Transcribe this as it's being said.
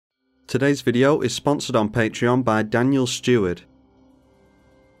Today's video is sponsored on Patreon by Daniel Stewart.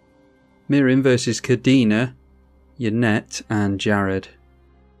 Miirym versus Kadena, Yennett and Jared.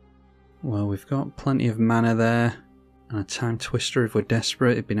 Well, we've got plenty of mana there, and a time twister if we're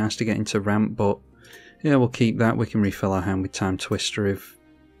desperate. It'd be nice to get into ramp, but yeah, we'll keep that. We can refill our hand with time twister if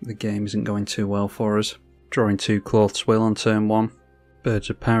the game isn't going too well for us. Drawing 2 Cloth's Will on turn 1. Birds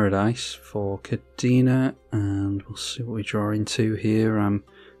of Paradise for Kadena, and we'll see what we draw into here.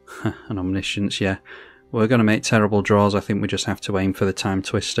 An Omniscience, yeah. We're going to make terrible draws. I think we just have to aim for the time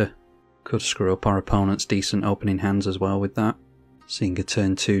twister. Could screw up our opponent's decent opening hands as well with that. Seeing a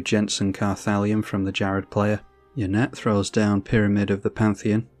turn 2 Jensen Carthalion from the Jared player. Yennett throws down Pyramid of the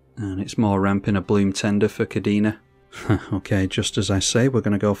Pantheon, and it's more ramping a Bloom Tender for Kadena. Okay, just as I say, we're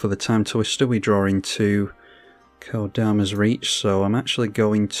going to go for the time twister. We draw into Kodama's Reach, so I'm actually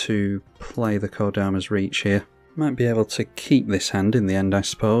going to play the Kodama's Reach here. Might be able to keep this hand in the end, I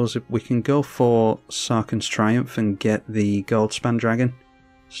suppose. We can go for Sarkhan's Triumph and get the Goldspan Dragon.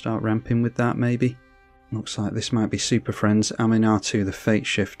 Start ramping with that, maybe. Looks like this might be Super Friends. Aminatu the Fate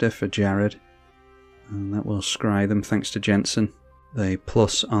Shifter for Jared. And that will scry them thanks to Jensen. They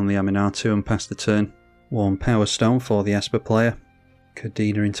plus on the Aminatu and pass the turn. Warm Power Stone for the Esper player.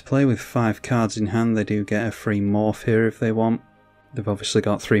 Kadena into play with 5 cards in hand. They do get a free morph here if they want. They've obviously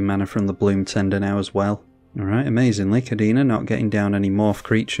got 3 mana from the Bloom Tender now as well. Alright, amazingly, Kadena not getting down any morph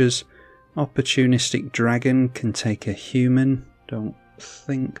creatures. Opportunistic Dragon can take a human. Don't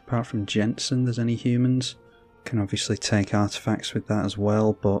think, apart from Jensen, there's any humans. Can obviously take artifacts with that as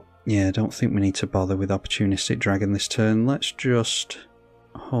well, but yeah, I don't think we need to bother with Opportunistic Dragon this turn. Let's just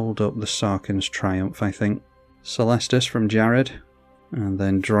hold up the Sarkhan's Triumph, I think. Celestus from Jared, and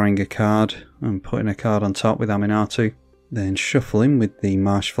then drawing a card and putting a card on top with Aminatu. Then shuffling with the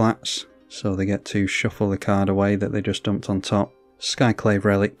Marsh Flats. So they get to shuffle the card away that they just dumped on top. Skyclave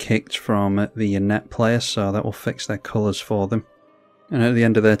Relic kicked from the Yennett player, so that will fix their colours for them. And at the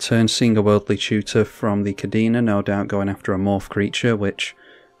end of their turn, seeing a Worldly Tutor from the Kadena, no doubt going after a morph creature, which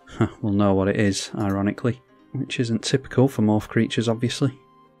we'll know what it is, ironically. Which isn't typical for morph creatures, obviously.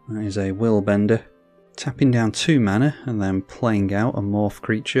 That is a Willbender. Tapping down 2 mana and then playing out a morph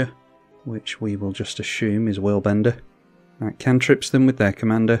creature, which we will just assume is Willbender. That cantrips them with their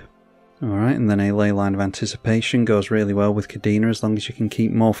commander. Alright, and then a Leyline of Anticipation goes really well with Kadena as long as you can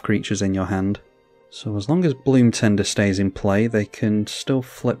keep morph creatures in your hand. So as long as Bloom Tender stays in play, they can still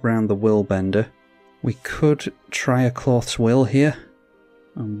flip round the Willbender. We could try a Cloth's Will here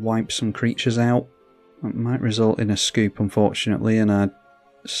and wipe some creatures out. That might result in a scoop, unfortunately, and I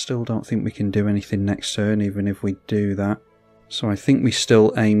still don't think we can do anything next turn, even if we do that. So I think we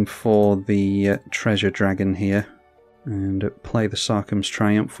still aim for the Treasure Dragon here. And play the Sarkhan's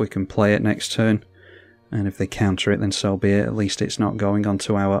Triumph. We can play it next turn, and if they counter it then so be it. At least it's not going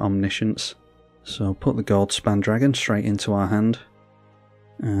onto our Omniscience. So put the Goldspan Dragon straight into our hand.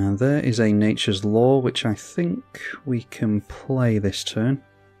 And there is a Nature's Law, which I think we can play this turn.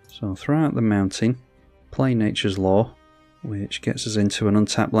 So throw out the Mountain, play Nature's Law, which gets us into an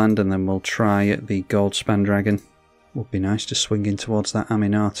untapped land, and then we'll try the Goldspan Dragon. Would be nice to swing in towards that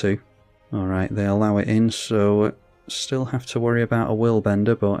Aminatu. Alright, they allow it in, so still have to worry about a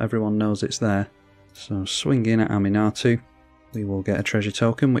Willbender, but everyone knows it's there. So swing in at Aminatu. We will get a treasure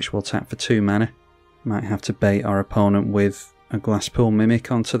token, which we'll tap for 2 mana. Might have to bait our opponent with a Glasspool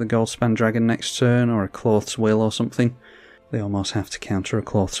Mimic onto the Goldspan Dragon next turn, or a Cloth's Will or something. They almost have to counter a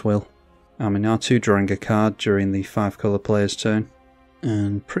Cloth's Will. Aminatu drawing a card during the 5 colour player's turn.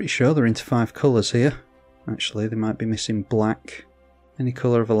 And pretty sure they're into 5 colours here. Actually, they might be missing black. Any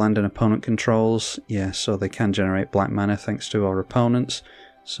colour of a land an opponent controls, yeah, so they can generate black mana thanks to our opponents.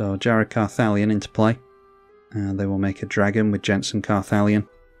 So Jared Carthalion into play. And they will make a dragon with Jensen Carthalion.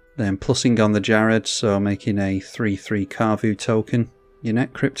 Then plussing on the Jared, so making a 3/3 Carvu token.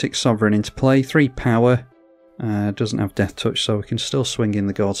 Yennett Cryptic Sovereign into play, 3 power. Doesn't have Death Touch, so we can still swing in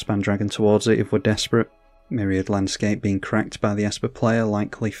the Goldspan Dragon towards it if we're desperate. Myriad Landscape being cracked by the Esper player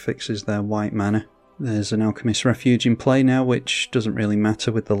likely fixes their white mana. There's an Alchemist's Refuge in play now, which doesn't really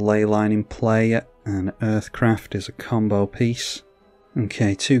matter with the Leyline in play, and Earthcraft is a combo piece.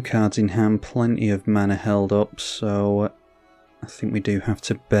 Okay, 2 cards in hand, plenty of mana held up, so I think we do have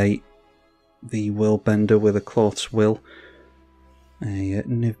to bait the Willbender with a Cloth's Will. A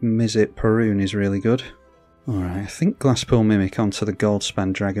Niv-Mizzet Perun is really good. Alright, I think Glasspool Mimic onto the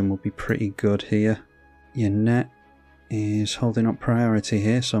Goldspan Dragon will be pretty good here. Yennett is holding up priority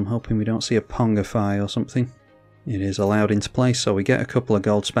here, so I'm hoping we don't see a Pongify or something. It is allowed into play, so we get a couple of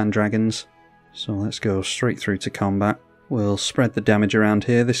Goldspan Dragons. So let's go straight through to combat. We'll spread the damage around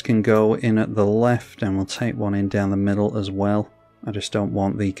here. This can go in at the left, and we'll take one in down the middle as well. I just don't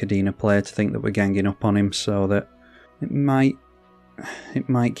want the Kadena player to think that we're ganging up on him, so that it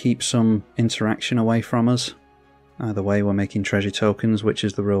might keep some interaction away from us. Either way, we're making treasure tokens, which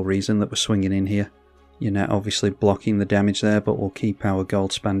is the real reason that we're swinging in here. Yennett obviously blocking the damage there, but we'll keep our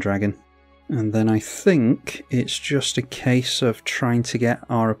Goldspan Dragon. And then I think it's just a case of trying to get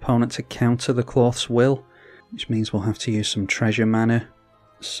our opponent to counter the Cloth's Will, which means we'll have to use some treasure mana.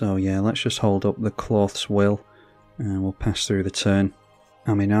 So yeah, let's just hold up the Cloth's Will and we'll pass through the turn.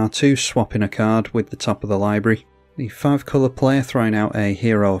 Aminatu swapping a card with the top of the library. The 5-colour player throwing out a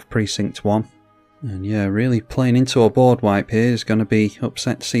Hero of Precinct 1. And yeah, really playing into a board wipe here is going to be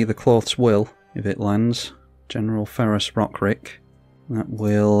upset to see the Cloth's Will if it lands. General Ferrous Rockrick. That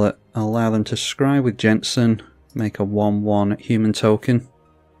will allow them to scry with Jensen, make a 1/1 human token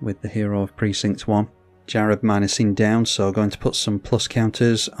with the Hero of Precinct 1. Jared minusing down, so going to put some plus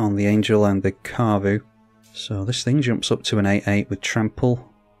counters on the Angel and the Karvu. So this thing jumps up to an 8/8 with Trample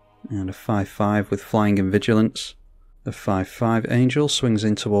and a 5/5 with Flying and Vigilance. The 5/5 Angel swings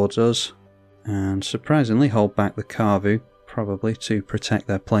in towards us and surprisingly hold back the Karvu, probably to protect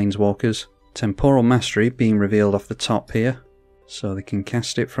their Planeswalkers. Temporal Mastery being revealed off the top here, so they can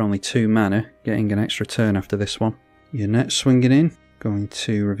cast it for only 2 mana, getting an extra turn after this one. Yennett swinging in, going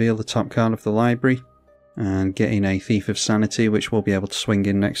to reveal the top card of the library, and getting a Thief of Sanity, which we'll be able to swing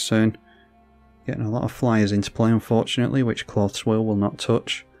in next turn. Getting a lot of flyers into play, unfortunately, which Cloth's Will not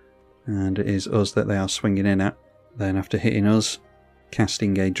touch, and it is us that they are swinging in at. Then after hitting us,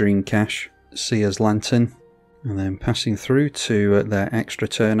 casting a Dream Cache, Seer's Lantern, and then passing through to their extra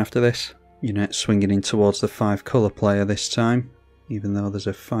turn after this. Yennett swinging in towards the 5-colour player this time, even though there's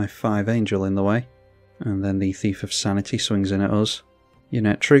a 5/5 Angel in the way. And then the Thief of Sanity swings in at us.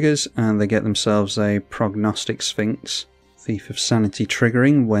 Yennett triggers and they get themselves a Prognostic Sphinx. Thief of Sanity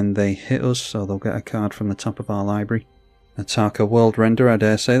triggering when they hit us, so they'll get a card from the top of our library. Ataka World Render, I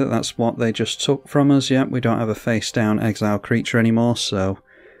dare say that's what they just took from us. Yep, we don't have a face-down exile creature anymore, so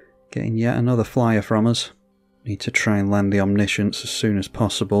getting yet another flyer from us. Need to try and land the Omniscience as soon as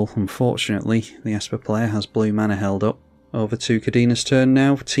possible. Unfortunately, the Esper player has blue mana held up. Over to Kadena's turn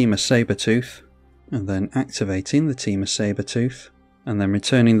now, Team of Sabertooth, and then activating the Team of Sabertooth, and then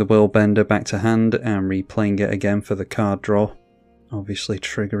returning the Willbender back to hand and replaying it again for the card draw. Obviously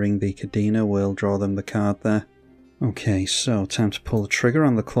triggering the Kadena will draw them the card there. Okay, so time to pull the trigger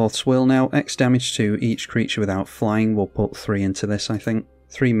on the Cloth's Will now. X damage to each creature without flying. We'll put 3 into this, I think.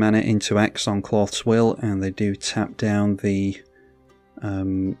 3 mana into X on Cloth's Will, and they do tap down the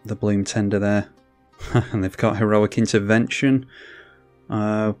Bloom Tender there. And they've got Heroic Intervention,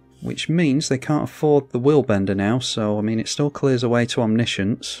 which means they can't afford the Willbender now, so I mean it still clears away to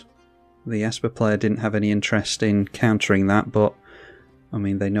Omniscience. The Esper player didn't have any interest in countering that, but I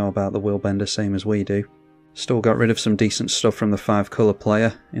mean they know about the Willbender same as we do. Still got rid of some decent stuff from the 5-colour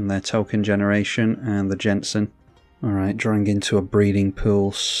player in their token generation and the Jensen. Alright, drawing into a breeding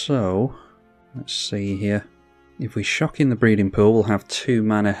pool, so let's see here. If we shock in the breeding pool, we'll have 2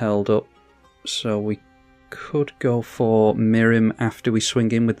 mana held up, so we could go for Miirym after we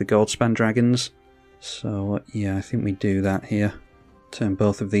swing in with the Goldspan Dragons. So yeah, I think we do that here. Turn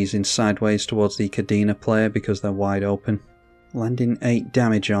both of these in sideways towards the Kadena player because they're wide open. Landing 8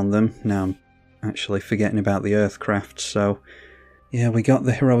 damage on them. Now I'm actually forgetting about the Earthcraft, so yeah, we got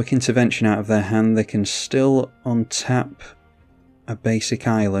the Heroic Intervention out of their hand. They can still untap a basic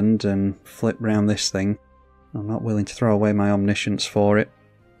island and flip round this thing. I'm not willing to throw away my Omniscience for it.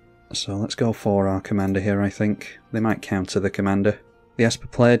 So let's go for our commander here, I think. They might counter the commander. The Esper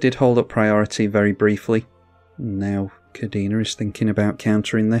player did hold up priority very briefly. Now Kadena is thinking about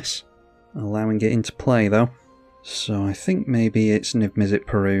countering this. Allowing it into play though. So I think maybe it's Niv-Mizzet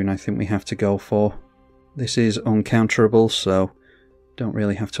Perun I think we have to go for. This is uncounterable, so don't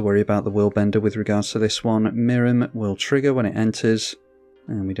really have to worry about the Willbender with regards to this one. Miirym will trigger when it enters,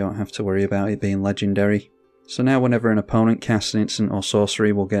 and we don't have to worry about it being legendary. So now whenever an opponent casts an instant or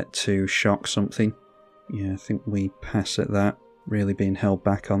sorcery, we'll get to shock something. Yeah, I think we pass at that. Really being held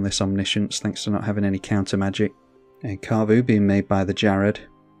back on this Omniscience thanks to not having any counter magic. A Karvu being made by the Jared.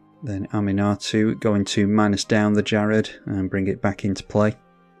 Then Aminatu going to minus down the Jared and bring it back into play.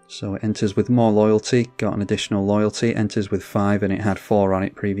 So it enters with more loyalty, got an additional loyalty, enters with 5 and it had 4 on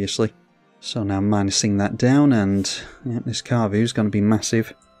it previously. So now minusing that down, and yeah, this Karvu is going to be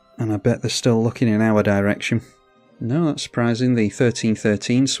massive. And I bet they're still looking in our direction. No, that's surprising. The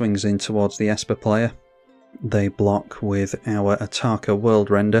 13/13 swings in towards the Esper player. They block with our Ataka World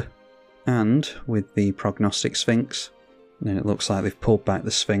Render and with the Prognostic Sphinx. And then it looks like they've pulled back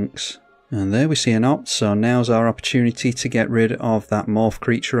the Sphinx. And there we see an opt, so now's our opportunity to get rid of that morph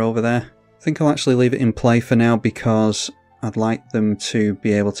creature over there. I think I'll actually leave it in play for now because I'd like them to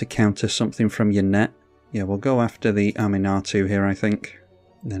be able to counter something from Yennett. Yeah, we'll go after the Aminatu here, I think.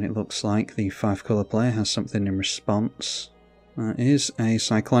 And then it looks like the 5-colour player has something in response. That is a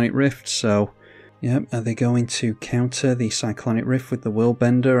Cyclonic Rift, so... Yep, are they going to counter the Cyclonic Rift with the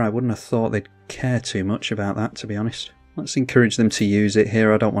Willbender? I wouldn't have thought they'd care too much about that, to be honest. Let's encourage them to use it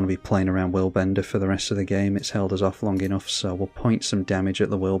here. I don't want to be playing around Willbender for the rest of the game. It's held us off long enough, so we'll point some damage at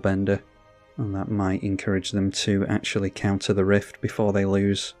the Willbender. And that might encourage them to actually counter the Rift before they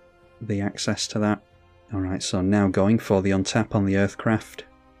lose the access to that. Alright, so now going for the untap on the Earthcraft.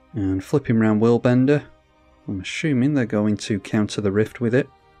 And flipping round Willbender. I'm assuming they're going to counter the Rift with it.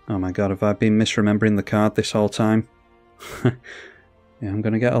 Oh my god, have I been misremembering the card this whole time? Yeah, I'm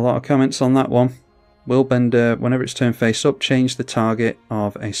going to get a lot of comments on that one. Willbender, whenever it's turned face up, change the target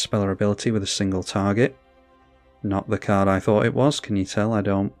of a spell or ability with a single target. Not the card I thought it was. Can you tell I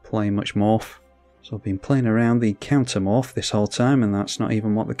don't play much Morph? So I've been playing around the counter Morph this whole time, and that's not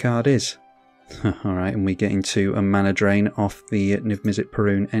even what the card is. Alright, and we get into a mana drain off the Niv-Mizzet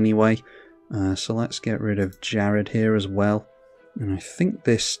Parun anyway. So let's get rid of Jared here as well. And I think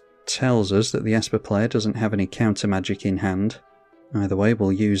this tells us that the Esper player doesn't have any counter magic in hand. Either way,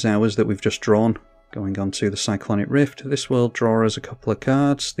 we'll use ours that we've just drawn. Going on to the Cyclonic Rift, this will draw us a couple of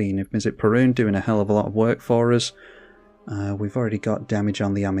cards. The Niv-Mizzet Parun doing a hell of a lot of work for us. We've already got damage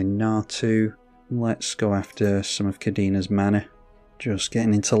on the Aminatu. Let's go after some of Kadena's mana. Just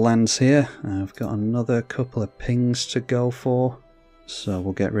getting into lands here. I've got another couple of pings to go for. So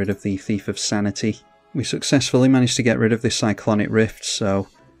we'll get rid of the Thief of Sanity. We successfully managed to get rid of this Cyclonic Rift, so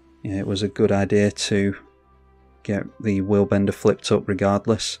yeah, it was a good idea to get the Willbender flipped up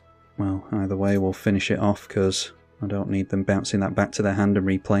regardless. Well, either way we'll finish it off because I don't need them bouncing that back to their hand and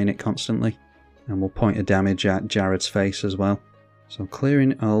replaying it constantly. And we'll point a damage at Jared's face as well. So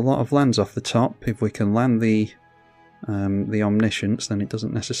clearing a lot of lands off the top. If we can land the Omniscience, then it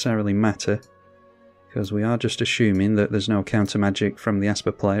doesn't necessarily matter, because we are just assuming that there's no counter magic from the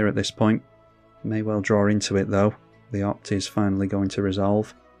Esper player at this point. May well draw into it though. The Opt is finally going to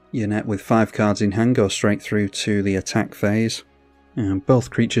resolve. Yennett with 5 cards in hand goes straight through to the attack phase. And both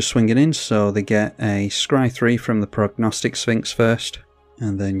creatures swinging in, so they get a Scry 3 from the Prognostic Sphinx first,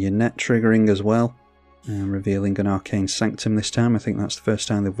 and then Yennett triggering as well, and revealing an Arcane Sanctum this time. I think that's the first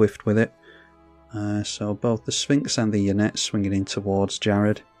time they've whiffed with it. So both the Sphinx and the Yennett swinging in towards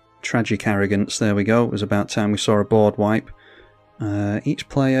Jared. Tragic Arrogance, there we go. It was about time we saw a board wipe. Each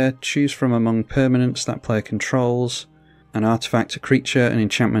player choose from among permanents that player controls an artifact, a creature, an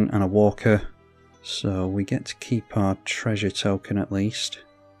enchantment, and a walker. So we get to keep our treasure token at least.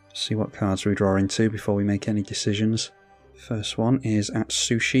 See what cards we draw into before we make any decisions. First one is at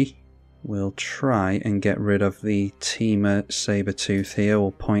Sushi. We'll try and get rid of the Teamer Sabertooth here.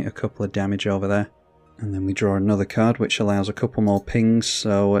 We'll point a couple of damage over there. And then we draw another card which allows a couple more pings.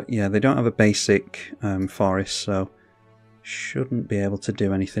 So yeah, they don't have a basic forest, so shouldn't be able to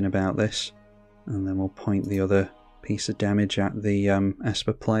do anything about this. And then we'll point the other piece of damage at the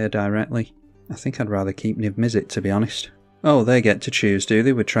Esper player directly. I think I'd rather keep Niv-Mizzet, to be honest. Oh, they get to choose, do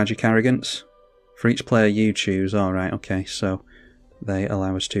they, with Tragic Arrogance? For each player you choose. Alright, okay, so they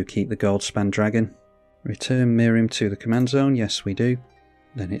allow us to keep the Goldspan Dragon. Return Miirym to the command zone. Yes, we do.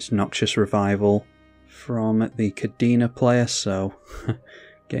 Then it's Noxious Revival from the Kadena player, so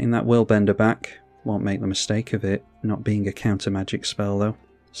getting that Willbender back. Won't make the mistake of it not being a counter magic spell though.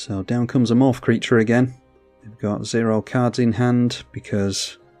 So down comes a Morph creature again. They've got 0 cards in hand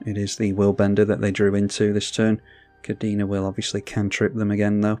because it is the Willbender that they drew into this turn. Kadena will obviously cantrip them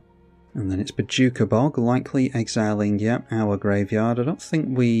again though. And then it's Bajuka Bog, likely exiling, yep, our graveyard. I don't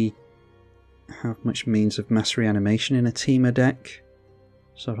think we have much means of mass reanimation in a Teamer deck,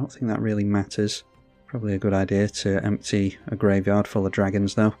 so I don't think that really matters. Probably a good idea to empty a graveyard full of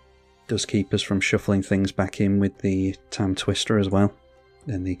dragons though. Does keep us from shuffling things back in with the Time Twister as well.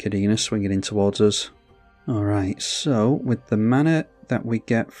 Then the Kadena swinging in towards us. Alright, so with the mana that we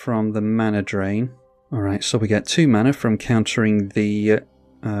get from the mana drain. Alright, so we get 2 mana from countering the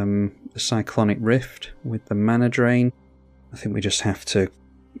Cyclonic Rift with the mana drain. I think we just have to...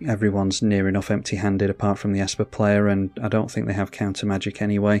 Everyone's near enough empty-handed apart from the Esper player, and I don't think they have counter magic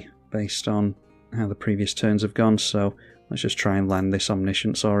anyway, based on how the previous turns have gone, so let's just try and land this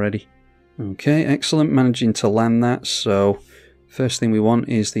Omniscience already. Okay, excellent, managing to land that. So first thing we want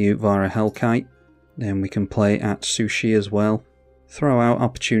is the Utvara Hellkite. Then we can play at Sushi as well. Throw out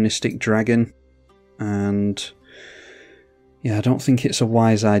Opportunistic Dragon. And yeah, I don't think it's a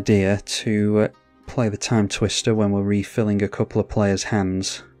wise idea to play the Time Twister when we're refilling a couple of players'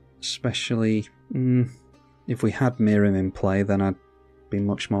 hands. Especially if we had Miirym in play, then I'd be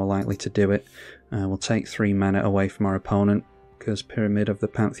much more likely to do it. We'll take 3 mana away from our opponent, because Pyramid of the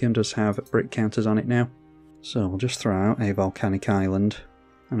Pantheon does have brick counters on it now. So we'll just throw out a Volcanic Island.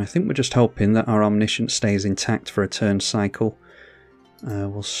 And I think we're just hoping that our Omniscience stays intact for a turn cycle.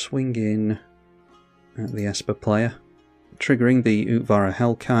 We'll swing in at the Esper player. Triggering the Utvara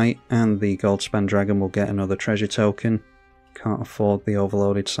Hellkite, and the Goldspan Dragon will get another treasure token. Can't afford the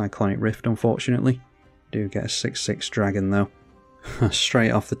overloaded Cyclonic Rift, unfortunately. Do get a 6/6 dragon though.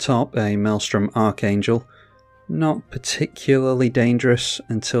 Straight off the top, a Maelstrom Archangel. Not particularly dangerous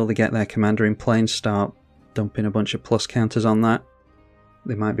until they get their commander in play and start dumping a bunch of plus counters on that.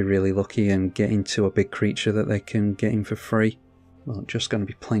 They might be really lucky and get into a big creature that they can get in for free. Well, just going to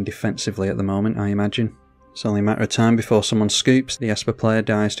be playing defensively at the moment, I imagine. It's only a matter of time before someone scoops. The Esper player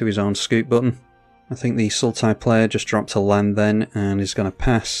dies to his own scoop button. I think the Sultai player just dropped a land then and is going to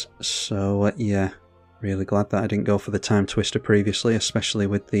pass. So yeah, really glad that I didn't go for the Time Twister previously, especially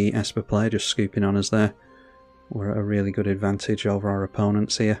with the Esper player just scooping on us there. We're at a really good advantage over our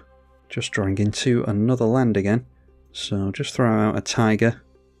opponents here. Just drawing into another land again. So just throw out a Tiger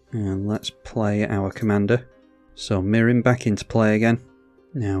and let's play our commander. So Miirym back into play again.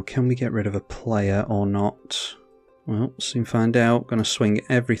 Now, can we get rid of a player or not? Well, soon find out. Gonna swing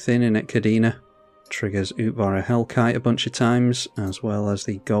everything in at Kadena. Triggers Utvara Hellkite a bunch of times, as well as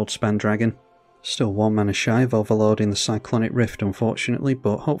the Goldspan Dragon. Still 1 mana shy of overloading the Cyclonic Rift, unfortunately,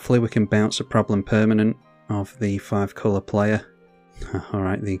 but hopefully we can bounce a problem permanent of the 5 colour player.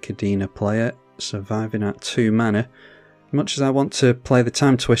 Alright, the Kadena player surviving at 2 mana. Much as I want to play the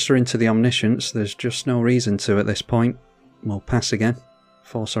Time Twister into the Omniscience, there's just no reason to at this point. We'll pass again.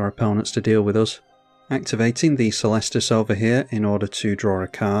 Force our opponents to deal with us. Activating the Celestus over here in order to draw a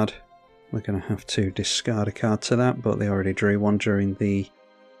card. We're going to have to discard a card to that, but they already drew one during the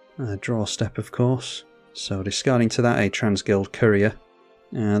draw step, of course. So discarding to that a Transguild Courier.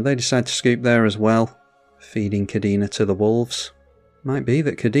 They decide to scoop there as well, feeding Kadena to the Wolves. Might be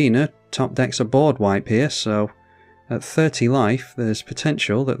that Kadena top decks a board wipe here, so at 30 life there's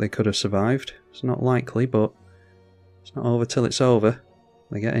potential that they could have survived. It's not likely, but it's not over till it's over.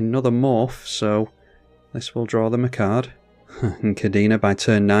 They get another morph, so this will draw them a card. And Kadena by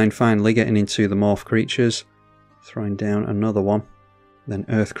turn 9 finally getting into the morph creatures, throwing down another one. Then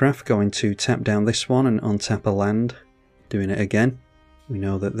Earthcraft going to tap down this one and untap a land, doing it again. We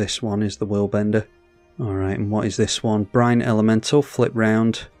know that this one is the Willbender. Alright, and what is this one? Brine Elemental, flip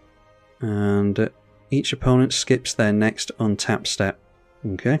round, and each opponent skips their next untap step.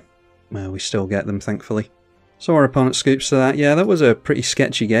 Okay, well, we still get them, thankfully. So our opponent scoops to that. Yeah, that was a pretty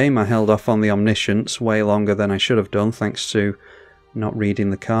sketchy game. I held off on the Omniscience way longer than I should have done, thanks to not reading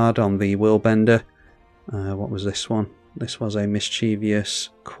the card on the Willbender. What was this one? This was a Mischievous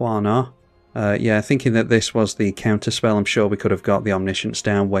Quanar. Yeah, thinking that this was the counterspell, I'm sure we could have got the Omniscience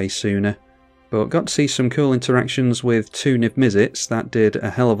down way sooner. But got to see some cool interactions with 2 Niv-Mizzets. That did a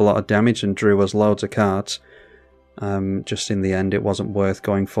hell of a lot of damage and drew us loads of cards. Just in the end, it wasn't worth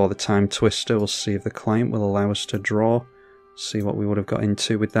going for the Time Twister. We'll see if the client will allow us to draw. See what we would have got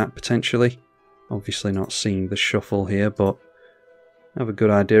into with that potentially. Obviously not seeing the shuffle here, but have a good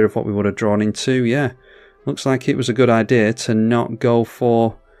idea of what we would have drawn into. Yeah, looks like it was a good idea to not go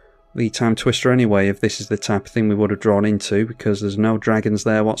for the Time Twister anyway, if this is the type of thing we would have drawn into, because there's no dragons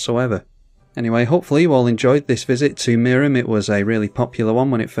there whatsoever. Anyway, hopefully you all enjoyed this visit to Miirym. It was a really popular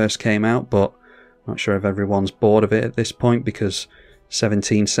one when it first came out, but not sure if everyone's bored of it at this point because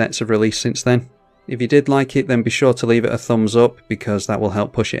 17 sets have released since then. If you did like it, then be sure to leave it a thumbs up because that will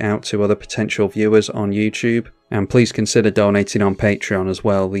help push it out to other potential viewers on YouTube. And please consider donating on Patreon as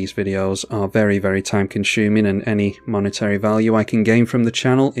well. These videos are very, very time consuming and any monetary value I can gain from the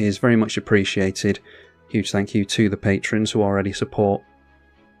channel is very much appreciated. Huge thank you to the patrons who already support.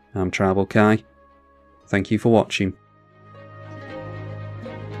 I'm tribalkai. Thank you for watching.